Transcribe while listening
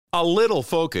A little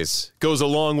focus goes a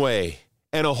long way.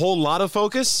 And a whole lot of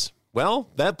focus? Well,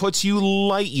 that puts you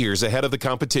light years ahead of the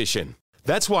competition.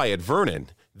 That's why at Vernon,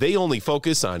 they only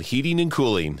focus on heating and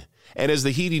cooling. And as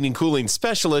the heating and cooling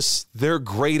specialists, they're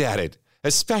great at it,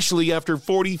 especially after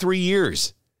 43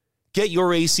 years. Get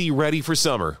your AC ready for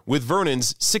summer with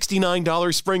Vernon's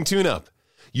 $69 spring tune-up.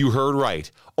 You heard right,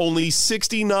 only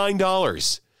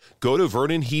 $69. Go to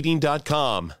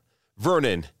VernonHeating.com.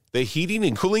 Vernon, the heating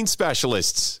and cooling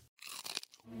specialists.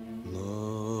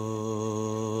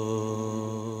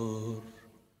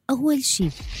 أول شي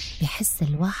بحس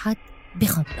الواحد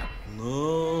بخضة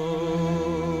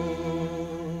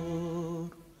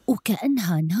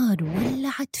وكأنها نار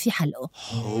ولعت في حلقه.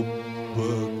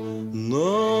 حبك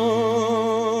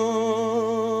نار.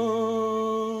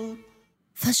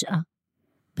 فجأة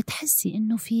بتحسي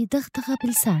إنه في دغدغة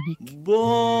بلسانك.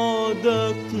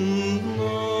 بعدك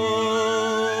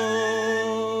نار.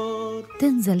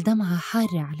 تنزل دمعة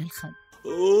حارة على الخد.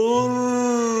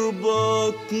 قربك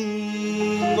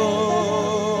نار.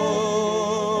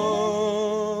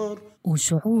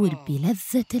 وشعور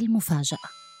بلذة المفاجأة.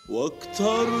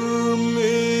 واكتر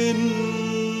من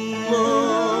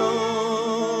نار.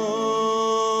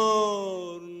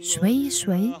 شوي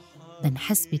شوي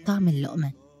بنحس بطعم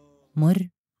اللقمة، مر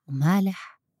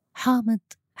ومالح، حامض،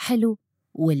 حلو،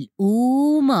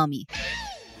 والأومامي.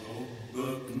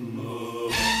 حبك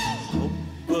نار.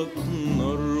 حبك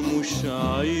نار، مش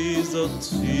عايزة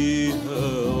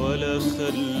أطفيها ولا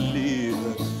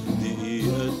خليها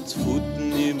دقيقة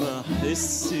تفوتني ما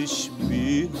حسش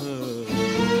بيها.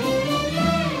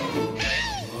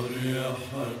 نار يا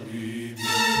حبيبي،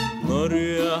 نار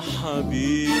يا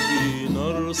حبيبي،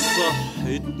 نار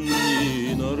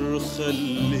صحتني، نار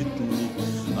خلتني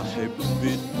أحب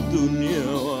الدنيا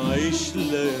وأعيش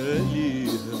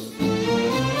لياليها.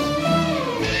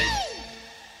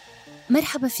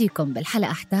 مرحبا فيكم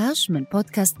بالحلقة 11 من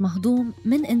بودكاست مهضوم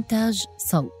من إنتاج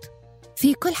صوت.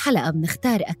 في كل حلقة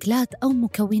بنختار أكلات أو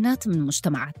مكونات من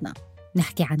مجتمعاتنا،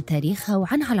 نحكي عن تاريخها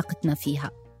وعن علاقتنا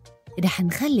فيها. رح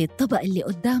نخلي الطبق اللي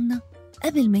قدامنا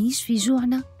قبل ما يشفي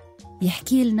جوعنا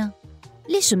يحكي لنا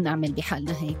ليش بنعمل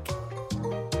بحالنا هيك.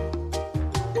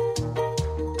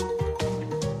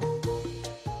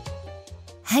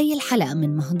 هاي الحلقة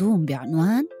من مهضوم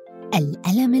بعنوان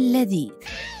الألم اللذيذ.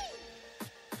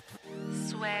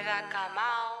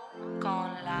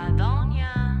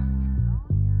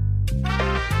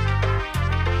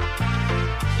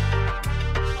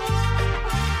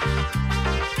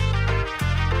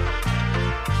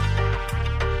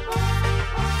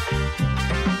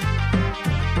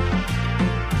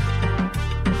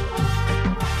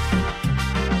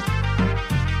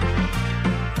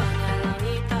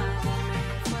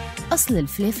 أصل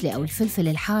الفليفلة أو الفلفل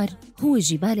الحار هو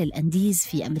جبال الأنديز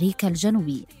في أمريكا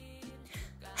الجنوبية.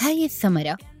 هاي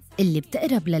الثمرة اللي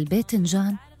بتقرب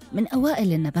للباذنجان من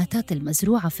أوائل النباتات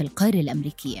المزروعة في القارة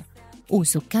الأمريكية،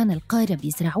 وسكان القارة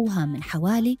بيزرعوها من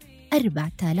حوالي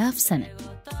 4000 سنة.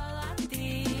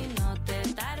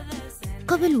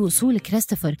 قبل وصول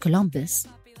كريستوفر كولومبوس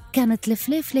كانت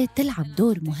الفليفلة تلعب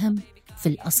دور مهم في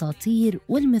الأساطير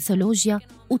والميثولوجيا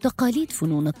وتقاليد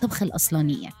فنون الطبخ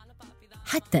الأصلانية،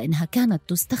 حتى إنها كانت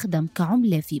تستخدم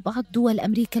كعملة في بعض دول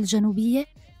أمريكا الجنوبية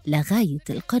لغاية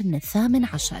القرن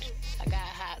 18.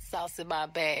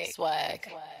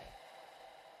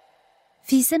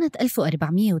 في سنة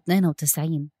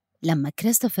 1492 لما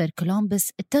كريستوفر كولومبوس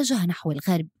اتجه نحو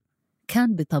الغرب،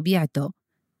 كان بطبيعته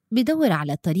بدور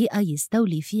على طريقة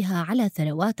يستولي فيها على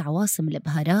ثروات عواصم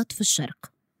البهارات في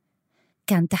الشرق.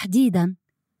 كان تحديداً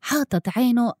حاطط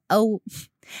عينه أو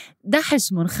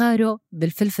دحش منخاره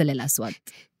بالفلفل الأسود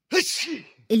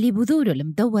اللي بذوره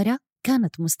المدورة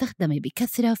كانت مستخدمة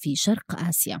بكثرة في شرق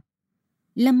آسيا.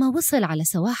 لما وصل على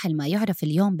سواحل ما يعرف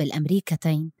اليوم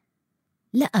بالأمريكتين،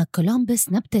 لقى كولومبوس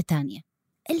نبتة تانية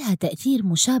إلها تأثير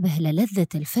مشابه للذة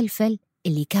الفلفل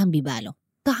اللي كان بباله.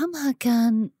 طعمها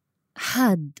كان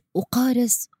حاد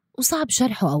وقارس وصعب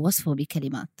شرحه أو وصفه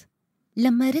بكلمات.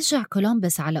 لما رجع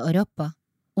كولومبوس على أوروبا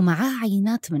ومعاه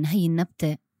عينات من هي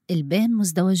النبتة البين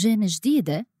مزدوجين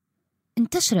جديدة،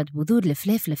 انتشرت بذور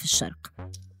الفليفلة في الشرق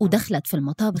ودخلت في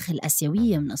المطابخ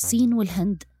الآسيوية من الصين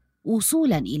والهند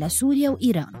وصولاً إلى سوريا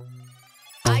وإيران.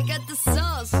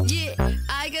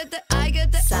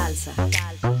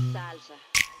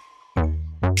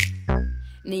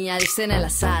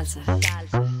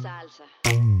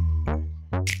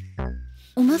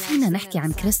 وما فينا نحكي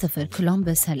عن كريستوفر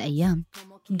كولومبوس هالأيام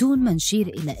بدون ما نشير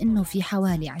إلى أنه في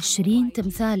حوالي 20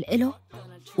 تمثال إله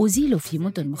أزيلوا في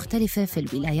مدن مختلفة في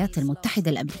الولايات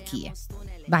المتحدة الأمريكية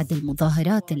بعد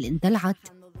المظاهرات اللي اندلعت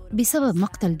بسبب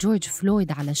مقتل جورج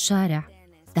فلويد على الشارع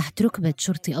تحت ركبة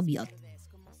شرطي أبيض.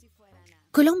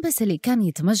 كولومبوس اللي كان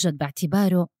يتمجد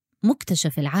باعتباره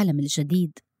مكتشف العالم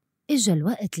الجديد، إجا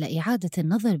الوقت لإعادة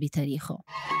النظر بتاريخه.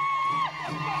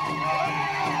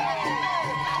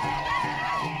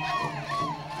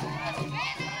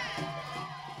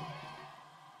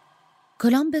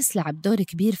 كولومبوس لعب دور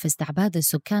كبير في استعباد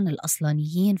السكان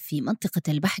الأصلانيين في منطقة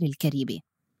البحر الكاريبي،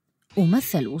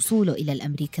 ومثل وصوله إلى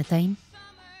الأمريكتين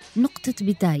نقطة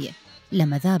بداية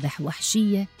لمذابح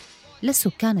وحشية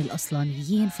للسكان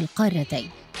الأصلانيين في القارتين.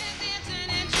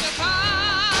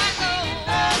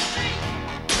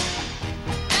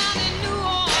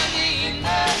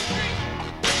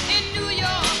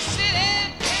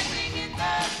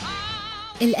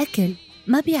 الأكل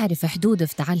ما بيعرف حدود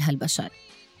افتعالها البشر.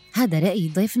 هذا رأي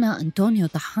ضيفنا أنطونيو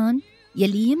طحان،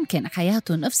 يلي يمكن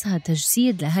حياته نفسها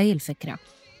تجسيد لهاي الفكرة.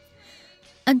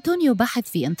 أنطونيو باحث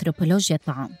في أنثروبولوجيا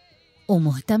الطعام،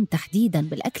 ومهتم تحديداً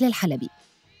بالأكل الحلبي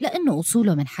لأنه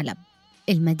أصوله من حلب،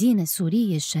 المدينة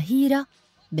السورية الشهيرة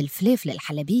بالفليفلة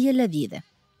الحلبية اللذيذة.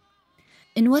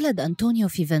 انولد أنطونيو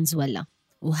في فنزويلا،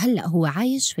 وهلأ هو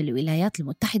عايش في الولايات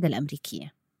المتحدة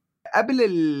الأمريكية. قبل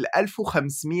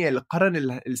 1500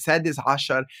 القرن السادس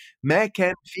عشر ما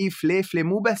كان في فليفلة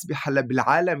مو بس بحلب،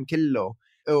 بالعالم كله،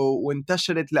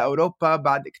 وانتشرت لأوروبا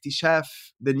بعد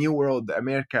اكتشاف The New World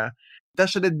أمريكا.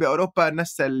 انتشرت بأوروبا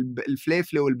نفس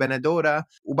الفليفلة والبندورة،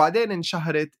 وبعدين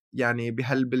انشهرت يعني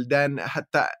بهالبلدان.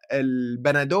 حتى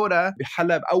البندورة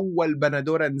بحلب أول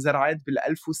بندورة انزرعت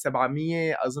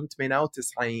 1700 أظن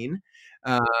 98،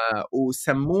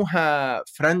 وسموها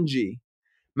فرنجي،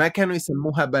 ما كانوا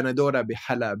يسموها بندورة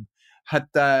بحلب.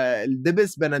 حتى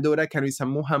الدبس بندورة كانوا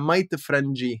يسموها ميت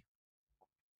فرنجي،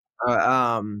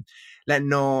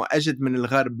 لأنه أجد من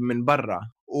الغرب من برا.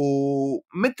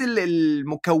 ومثل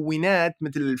المكونات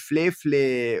مثل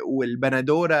الفليفلة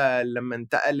والبندورة لما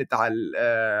انتقلت على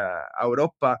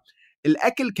أوروبا،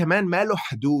 الأكل كمان ما له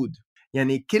حدود،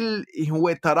 يعني كل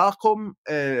هو تراكم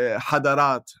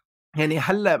حضارات. يعني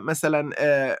هلأ مثلا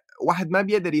واحد ما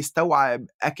بيقدر يستوعب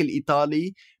أكل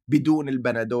إيطالي بدون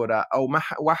البندورة، أو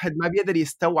واحد ما بيقدر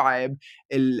يستوعب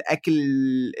الأكل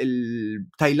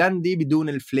التايلاندي بدون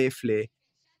الفليفلة.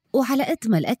 وعلى قد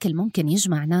ما الأكل ممكن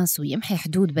يجمع ناس ويمحي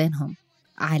حدود بينهم،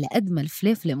 على قد ما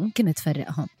الفليفلة ممكن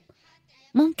تفرقهم.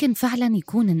 ممكن فعلاً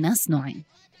يكون الناس نوعين،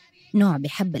 نوع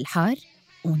بيحب الحار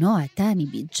ونوع تاني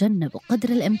بيتجنب قدر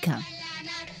الإمكان.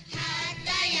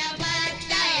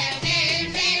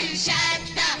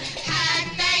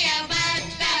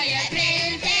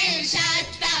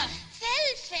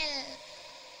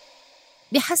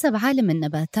 بحسب عالم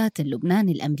النباتات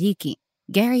اللبناني الأمريكي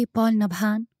جاري بول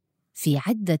نبهان، في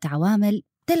عدة عوامل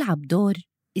تلعب دور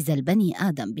إذا البني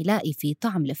آدم بيلاقي في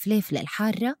طعم الفليفلة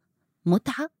الحارة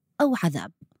متعة أو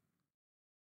عذاب.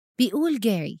 بيقول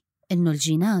جاري إنه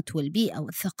الجينات والبيئة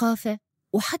والثقافة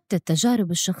وحتى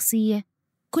التجارب الشخصية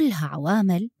كلها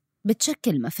عوامل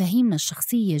بتشكل مفاهيمنا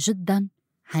الشخصية جداً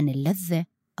عن اللذة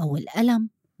أو الألم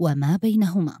وما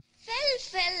بينهما.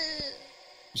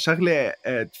 شغلة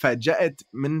تفاجأت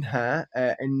منها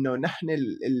إنه نحن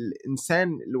الإنسان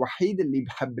الوحيد اللي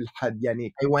بحب الحد.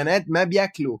 يعني حيوانات ما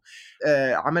بيأكلوا.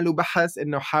 عملوا بحث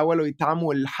إنه حاولوا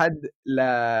يطعموا الحد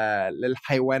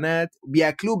للحيوانات،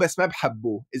 بيأكلوه بس ما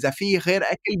بحبوه. إذا في غير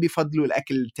أكل بيفضلوا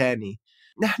الأكل التاني.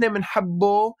 نحن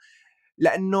منحبه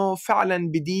لأنه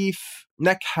فعلاً بضيف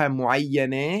نكهة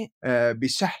معينة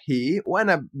بشهي،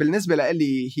 وأنا بالنسبة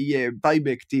لي هي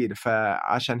طيبة كتير،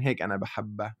 فعشان هيك أنا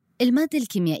بحبها. المادة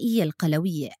الكيميائية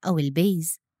القلوية أو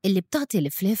البيز اللي بتعطي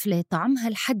الفليفلة طعمها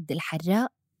الحد الحراق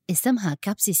اسمها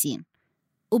كابسيسين،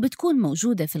 وبتكون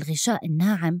موجودة في الغشاء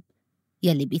الناعم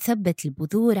يلي بيثبت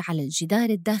البذور على الجدار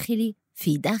الداخلي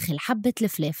في داخل حبة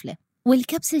الفليفلة.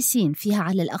 والكابسيسين فيها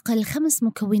على الأقل 5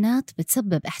 مكونات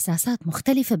بتسبب إحساسات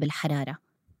مختلفة بالحرارة.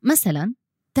 مثلاً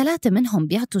 3 منهم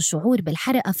بيعطوا شعور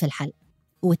بالحرقة في الحلق،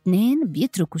 و2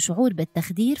 بيتركوا شعور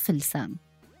بالتخدير في اللسان.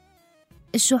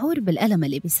 الشعور بالألم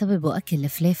اللي بيسببه أكل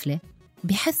الفليفلة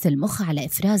بيحث المخ على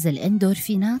إفراز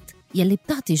الإندورفينات يلي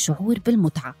بتعطي شعور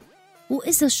بالمتعة.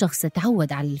 وإذا الشخص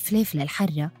تعود على الفليفلة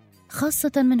الحرة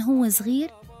خاصة من هو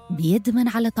صغير، بيدمن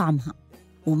على طعمها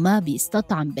وما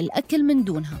بيستطعم بالأكل من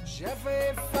دونها.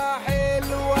 شفيفة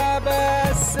حلوة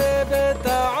بس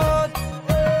بتعود.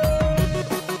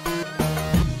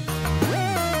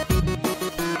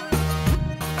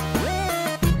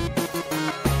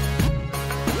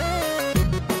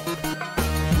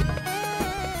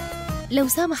 لو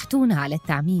سامحتونا على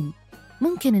التعميم،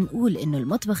 ممكن نقول إنه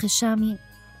المطبخ الشامي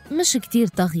مش كتير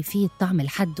طاغي فيه الطعم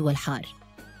الحد والحار،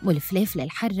 والفليفلة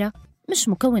الحرة مش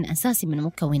مكون أساسي من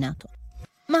مكوناته،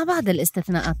 مع بعض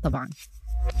الاستثناءات طبعاً.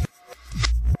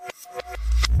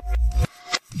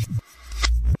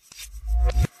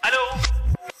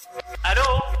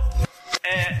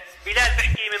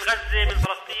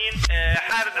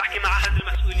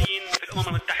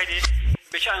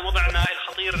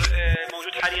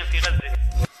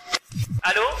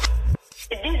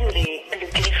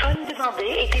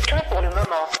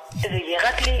 Veuillez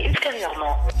rappeler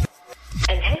ultérieurement.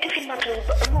 الهاتف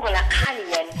المطلوب مغلق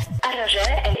حاليا.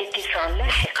 الرجاء الاتصال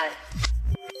لاحقا.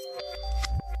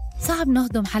 صعب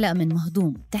نهضم حلقة من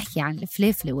مهضوم تحكي عن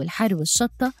الفليفلة والحر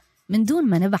والشطة من دون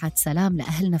ما نبعت سلام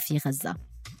لأهلنا في غزة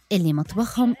اللي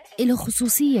مطبخهم له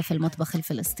خصوصية في المطبخ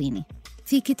الفلسطيني.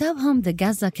 في كتابهم The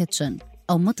Gaza Kitchen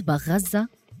أو مطبخ غزة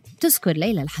تذكر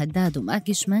ليلى الحداد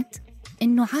وماجي شميت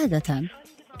إنه عادة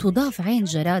تضاف عين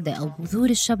جرادة أو بذور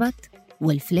الشبت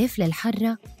والفليفلة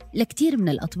الحرة لكتير من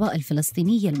الأطباق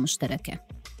الفلسطينية المشتركة.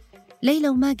 ليلى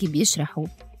وماجي بيشرحوا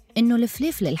إنه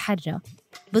الفليفلة الحرة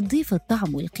بتضيف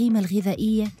الطعم والقيمة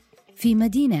الغذائية في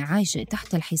مدينة عايشة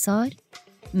تحت الحصار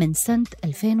من سنة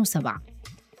 2007.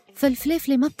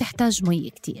 فالفليفلة ما بتحتاج مي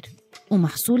كتير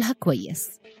ومحصولها كويس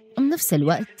وبنفس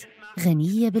الوقت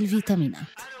غنية بالفيتامينات.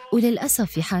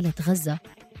 وللأسف في حالة غزة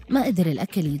ما قدر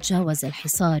الأكل يتجاوز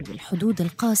الحصار والحدود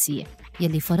القاسية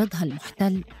يلي فرضها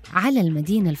المحتل على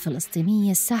المدينة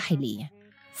الفلسطينية الساحلية.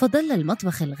 فضل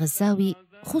المطبخ الغزاوي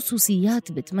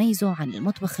خصوصيات بتميزه عن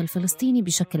المطبخ الفلسطيني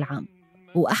بشكل عام،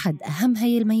 وأحد أهم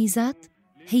هاي الميزات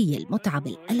هي المتعة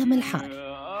بالألم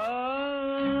الحار.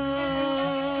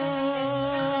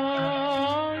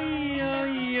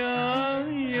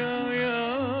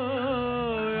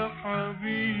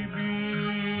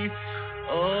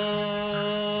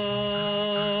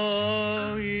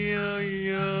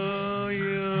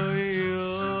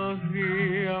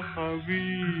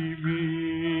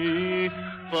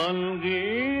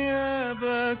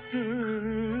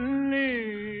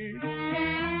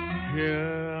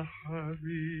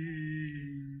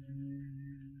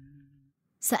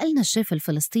 سألنا الشيف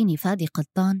الفلسطيني فادي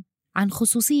قطان عن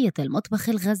خصوصية المطبخ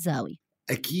الغزاوي.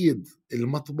 أكيد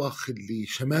المطبخ اللي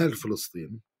شمال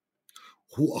فلسطين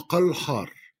هو أقل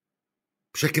حار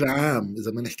بشكل عام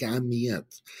إذا ما نحكي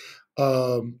عاميات.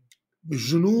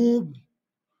 الجنوب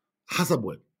حسب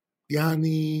وين،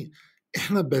 يعني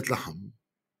إحنا ببيت لحم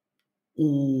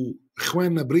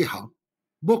وإخواننا بريحة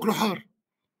بوكلوا حار،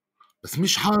 بس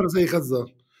مش حار زي غزة.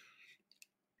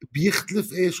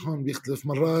 بيختلف إيش هون؟ بيختلف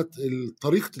مرات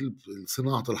طريقة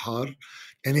صناعة الحار.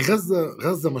 يعني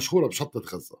غزة مشهورة بشطة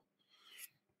غزة.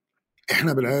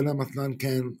 إحنا بالعائلة مثلا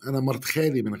كان أنا مرت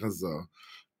خالي من غزة،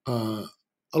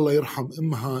 الله يرحم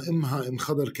إمها إم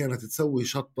خضر كانت تسوي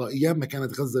شطة أيام ما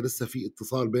كانت غزة لسه في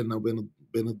اتصال بيننا وبين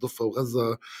الضفة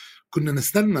وغزة. كنا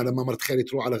نستنى لما مرت خالي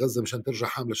تروح على غزة مشان ترجع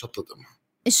حاملة شطة إمها.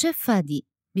 الشيف فادي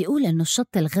بيقول إنه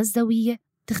الشطة الغزاوية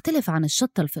تختلف عن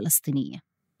الشطة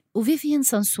الفلسطينية. وفيفيان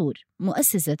سانسور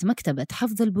مؤسسة مكتبة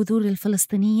حفظ البذور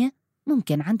الفلسطينية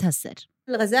ممكن عندها السر.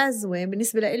 الغزازوة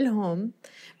بالنسبة لهم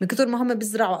من كتر ما هم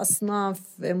بيزرعوا أصناف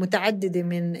متعددة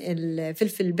من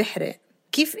الفلفل البحري.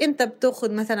 كيف أنت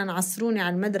بتاخد مثلا عصروني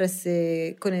على المدرسة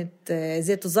كنت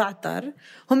زيت وزعتر،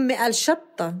 هم قال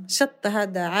شطة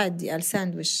هذا عادي، قال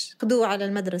ساندويش خدوه على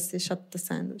المدرسة شطة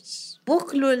ساندويش.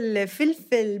 بوكلوا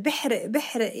الفلفل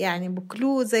بحرق يعني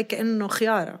بوكلوه زي كأنه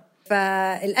خيارة.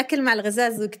 فالأكل مع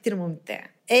الغزاز كتير ممتع.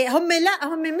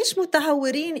 هم مش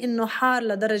متهورين إنه حار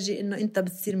لدرجة إنه أنت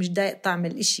بتصير مش دايق طعم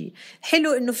الإشي.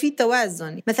 حلو إنه في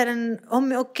توازن. مثلا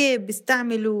هم أوكي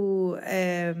بيستعملوا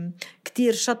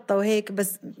كتير شطة وهيك،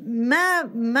 بس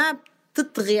ما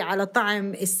بتطغي على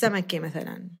طعم السمكة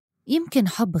مثلا. يمكن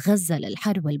حب غزة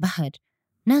للحر والبحر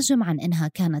ناجم عن إنها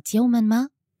كانت يوما ما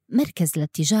مركز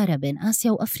للتجارة بين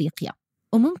آسيا وأفريقيا،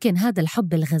 وممكن هذا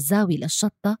الحب الغزاوي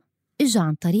للشطة إجا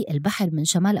عن طريق البحر من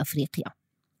شمال أفريقيا،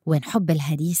 وين حب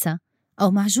الهريسة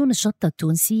أو معجون الشطة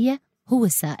التونسية هو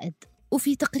سائد.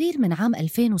 وفي تقرير من عام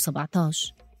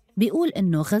 2017 بيقول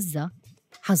إنه غزة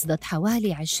حصدت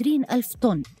حوالي 20,000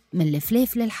 طن من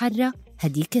الفليفلة الحرة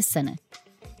هديك السنة،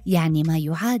 يعني ما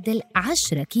يعادل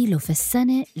 10 كيلو في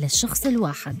السنة للشخص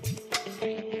الواحد.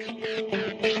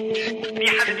 في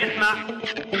حد يسمع؟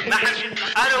 ما حد يسمع؟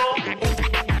 ألو؟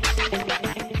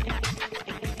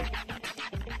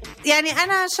 يعني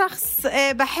أنا شخص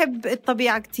بحب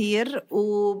الطبيعة كتير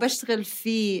وبشتغل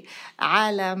في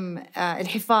عالم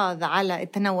الحفاظ على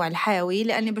التنوع الحيوي،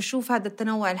 لأني بشوف هذا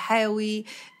التنوع الحيوي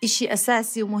إشي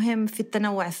أساسي ومهم في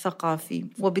التنوع الثقافي،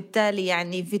 وبالتالي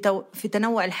يعني في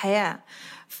تنوع الحياة.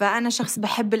 فأنا شخص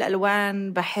بحب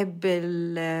الألوان، بحب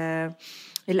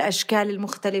الأشكال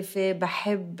المختلفة،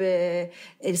 بحب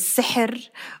السحر،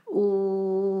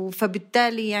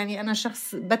 فبالتالي يعني أنا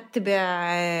شخص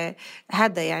بتبع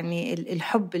هذا يعني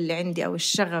الحب اللي عندي أو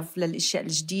الشغف للأشياء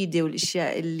الجديدة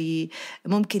والأشياء اللي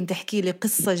ممكن تحكي لي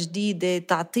قصة جديدة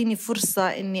تعطيني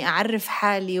فرصة إني أعرف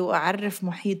حالي وأعرف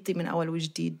محيطي من أول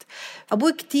وجديد.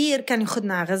 أبوي كتير كان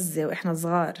ياخدنا على غزة وإحنا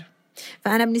صغار،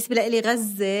 فأنا بالنسبة لي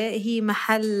غزة هي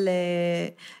محل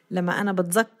لما أنا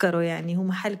بتذكره يعني هو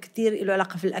محل كتير له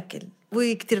علاقة في الأكل،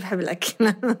 وكتير بحب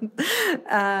الأكل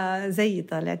زي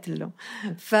طالعت له.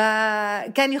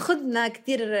 فكان ياخدنا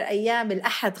كتير أيام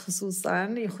الأحد خصوصا،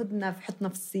 ياخدنا يحطنا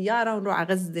في السيارة ونروح على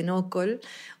غزة ناكل،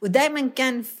 ودايما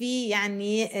كان في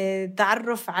يعني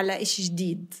تعرف على إشي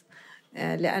جديد،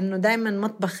 لأنه دايما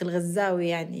مطبخ الغزاوي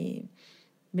يعني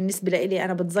بالنسبة لي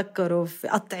أنا بتذكره في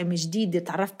أطعمة جديدة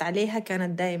تعرفت عليها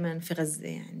كانت دايما في غزة،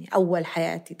 يعني أول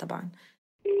حياتي طبعا.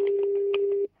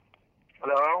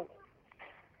 الو،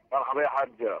 مرحبا يا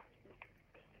حجة.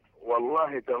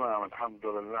 والله تمام الحمد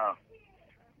لله،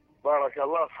 بارك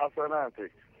الله في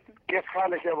حسناتك. كيف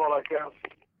حالك يا بركة؟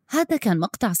 هذا كان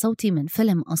مقطع صوتي من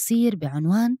فيلم قصير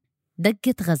بعنوان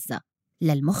دقة غزة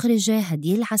للمخرجة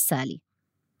هديل العسالي.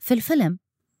 في الفيلم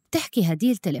تحكي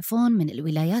هديل تليفون من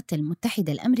الولايات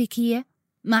المتحدة الأمريكية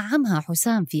مع عمها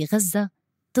حسام في غزة،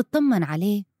 تطمن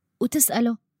عليه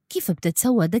وتسأله كيف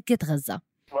بتتسوى دقة غزة.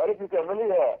 وعرفتي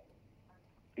تعمليها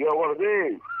يا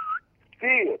وردي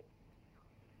كثير،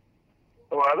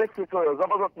 وعرفتي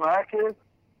زبطت معاكي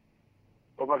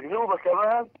ومقلوبة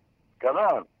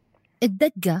كمان.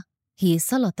 الدقة هي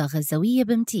سلطة غزوية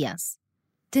بامتياز،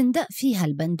 تندق فيها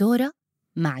البندورة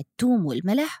مع الثوم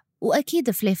والملح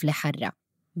وأكيد فليفلة حرة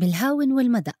بالهاون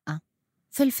والمدقة.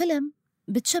 في الفيلم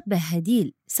بتشبه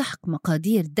هديل سحق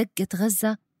مقادير دقة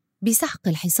غزة بسحق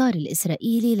الحصار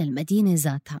الإسرائيلي للمدينة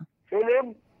ذاتها.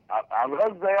 فيلم عن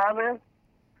غزة يعني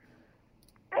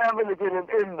اعمل فيلم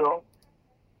إنه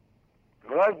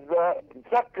غزة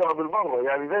مسكرة بالمرة،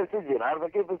 يعني زي سجن. عارفة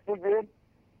كيف السجن؟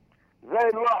 زي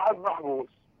الواحد محبوس،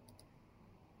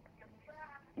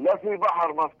 لا في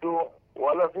بحر مفتوح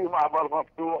ولا في معبر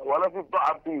مفتوح ولا في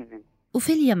بضاعة بتيجي.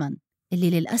 وفي اليمن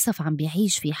اللي للأسف عم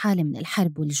بيعيش في حالة من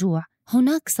الحرب والجوع،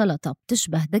 هناك سلطة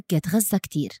بتشبه دقة غزة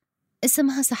كتير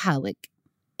اسمها سحاوق.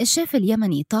 الشيف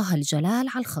اليمني طه الجلال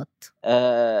على الخط.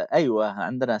 أيوة،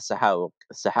 عندنا السحاوق.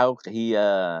 السحاوق هي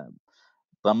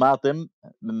طماطم،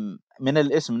 من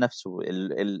الاسم نفسه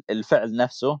الفعل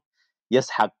نفسه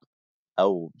يسحق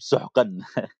أو سحقا.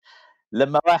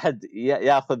 لما واحد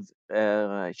يأخذ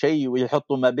شيء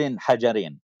ويحطه ما بين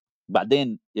حجرين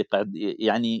بعدين يقعد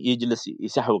يعني يجلس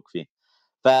يسحوق فيه،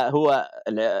 فهو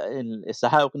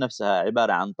السحاوق نفسها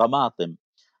عبارة عن طماطم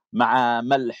مع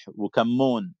ملح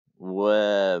وكمون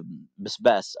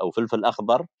وبسباس أو فلفل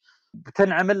أخضر،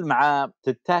 بتنعمل مع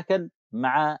تتاكل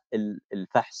مع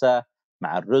الفحسة،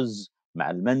 مع الرز، مع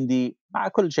المندي، مع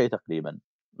كل شيء تقريبا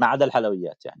ما عدا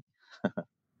الحلويات يعني.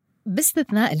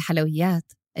 باستثناء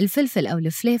الحلويات، الفلفل أو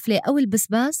الفليفلة أو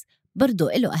البسباس برضو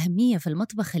له أهمية في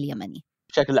المطبخ اليمني.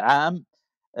 بشكل عام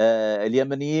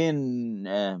اليمنيين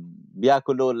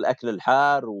بياكلوا الأكل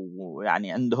الحار،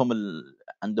 ويعني عندهم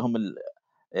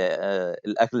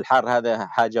الأكل الحار هذا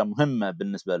حاجة مهمة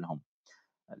بالنسبة لهم،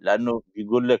 لأنه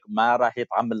يقول لك ما راح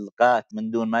يطعم القات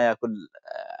من دون ما يأكل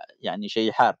يعني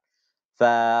شيء حار،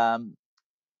 فعندهم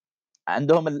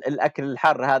الأكل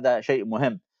الحار هذا شيء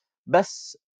مهم.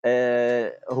 بس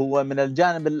هو من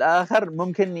الجانب الآخر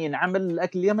ممكن ينعمل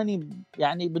الأكل اليمني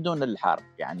يعني بدون الحار،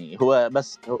 يعني هو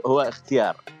بس هو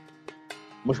اختيار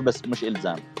مش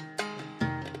إلزام.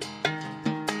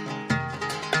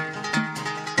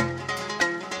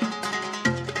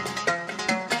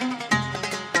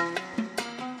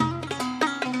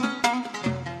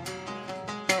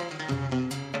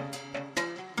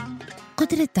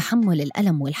 قدرة تحمل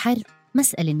الألم والحر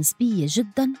مسألة نسبية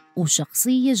جداً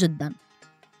وشخصية جداً.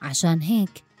 عشان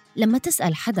هيك لما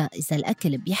تسأل حدا إذا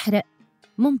الأكل بيحرق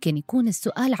ممكن يكون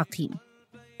السؤال عقيم.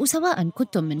 وسواء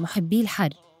كنتم من محبي الحر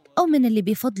أو من اللي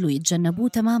بيفضلوا يتجنبوه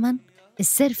تماماً،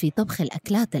 السر في طبخ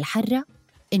الأكلات الحرة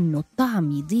إنه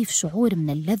الطعم يضيف شعور من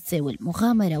اللذة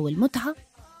والمغامرة والمتعة،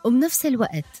 وبنفس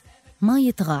الوقت ما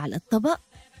يطغى على الطبق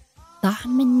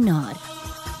طعم النار.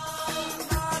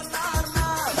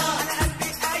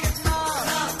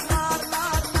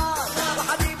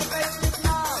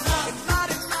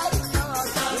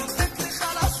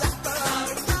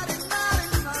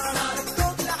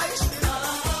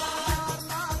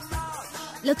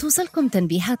 لتوصلكم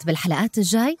تنبيهات بالحلقات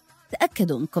الجاي،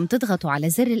 تأكدوا أنكم تضغطوا على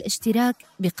زر الاشتراك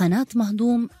بقناة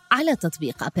مهضوم على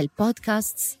تطبيق أبل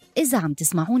بودكاستس إذا عم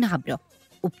تسمعون عبره،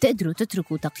 وبتقدروا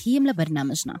تتركوا تقييم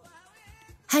لبرنامجنا.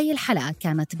 هاي الحلقة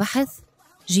كانت بحث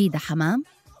جيدة حمام،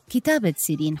 كتابة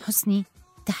سيرين حسني،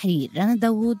 تحرير رنا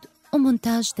داوود،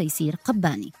 ومونتاج تيسير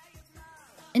قباني.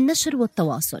 النشر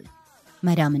والتواصل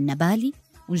مرام النبالي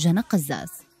وجنى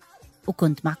قزاز،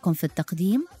 وكنت معكم في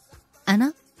التقديم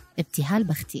أنا ابتهال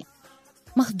بختي.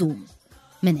 مهضوم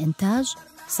من إنتاج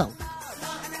صوت.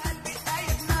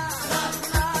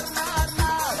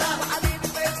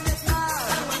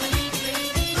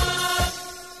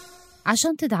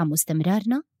 عشان تدعموا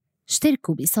استمرارنا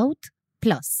اشتركوا بصوت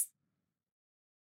بلس.